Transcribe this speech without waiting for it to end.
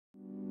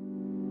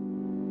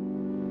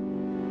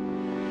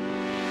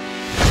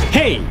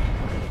Hey,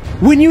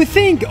 when you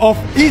think of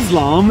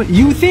Islam,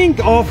 you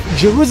think of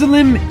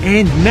Jerusalem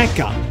and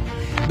Mecca.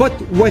 But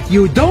what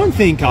you don't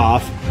think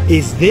of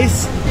is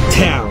this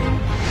town,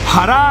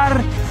 Harar,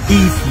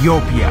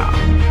 Ethiopia.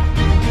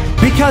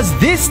 Because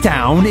this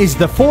town is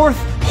the fourth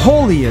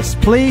holiest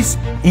place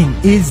in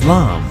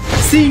Islam.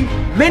 See,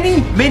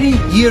 many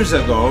years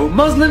ago,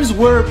 Muslims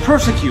were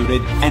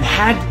persecuted and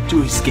had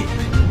to escape.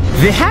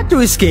 They had to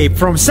escape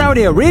from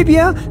Saudi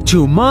Arabia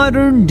to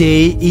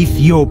modern-day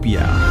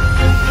Ethiopia.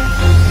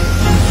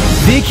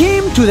 They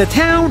came to the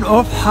town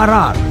of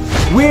Harar,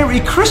 where a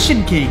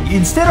Christian king,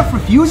 instead of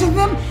refusing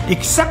them,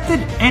 accepted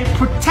and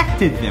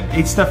protected them.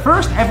 It's the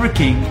first ever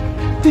king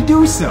to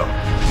do so.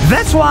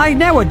 That's why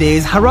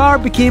nowadays Harar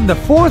became the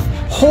fourth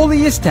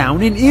holiest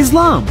town in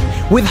Islam,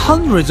 with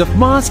hundreds of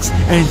mosques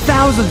and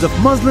thousands of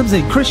Muslims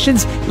and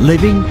Christians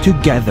living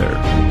together.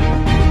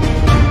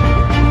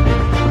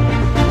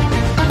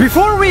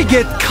 Before we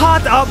get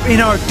caught up in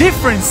our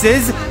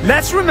differences,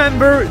 let's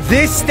remember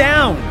this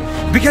town.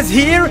 Because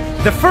here,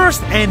 the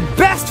first and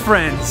best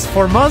friends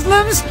for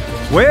Muslims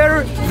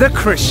were the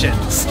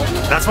Christians.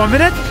 That's 1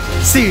 minute.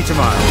 See you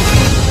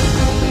tomorrow.